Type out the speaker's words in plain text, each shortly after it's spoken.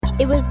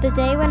It was the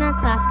day when our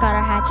class got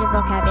our Hatchet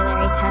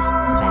vocabulary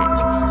tests back.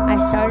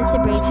 I started to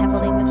breathe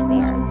heavily with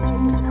fear.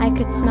 I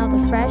could smell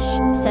the fresh,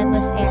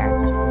 scentless air.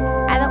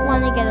 I don't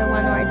want to get a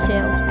 1 or a 2,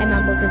 I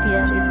mumbled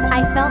repeatedly.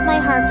 I felt my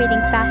heart beating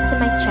fast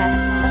in my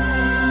chest.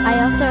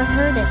 I also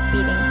heard it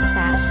beating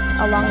fast,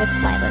 along with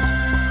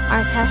silence.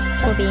 Our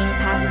tests were being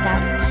passed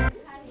out.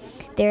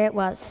 There it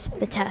was,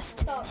 the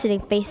test,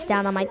 sitting face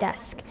down on my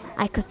desk.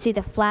 I could see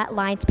the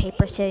flat-lined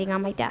paper sitting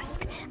on my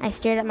desk. I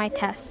stared at my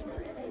test,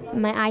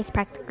 my eyes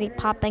practically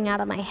popping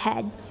out of my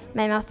head.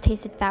 My mouth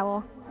tasted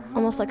foul,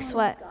 almost like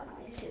sweat.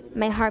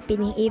 My heart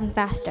beating even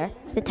faster.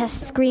 The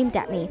test screamed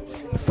at me,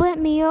 "Flip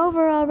me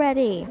over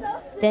already!"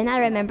 Then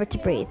I remembered to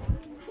breathe.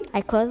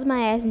 I closed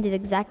my eyes and did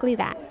exactly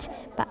that,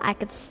 but I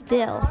could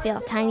still feel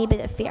a tiny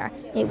bit of fear.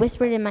 It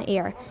whispered in my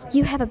ear,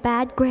 "You have a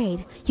bad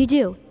grade. You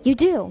do, you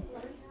do."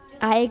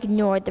 I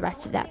ignored the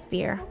rest of that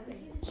fear.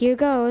 Here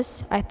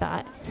goes, I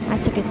thought. I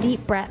took a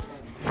deep breath.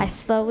 I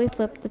slowly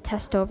flipped the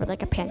test over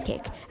like a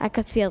pancake. I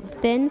could feel the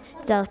thin,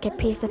 delicate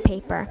piece of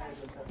paper.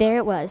 There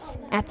it was,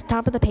 at the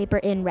top of the paper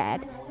in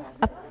red.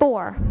 A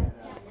 4.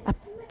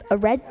 A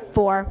red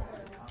 4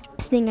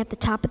 sitting at the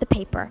top of the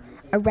paper.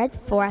 A red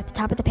 4 at the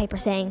top of the paper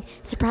saying,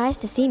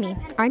 "Surprised to see me,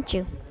 aren't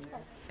you?"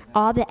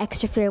 All the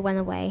extra fear went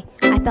away.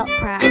 I felt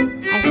proud.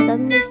 I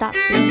suddenly stopped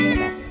being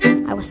nervous.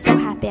 I was so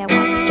happy I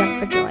wanted to jump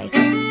for joy.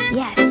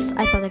 Yes,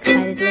 I felt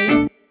excited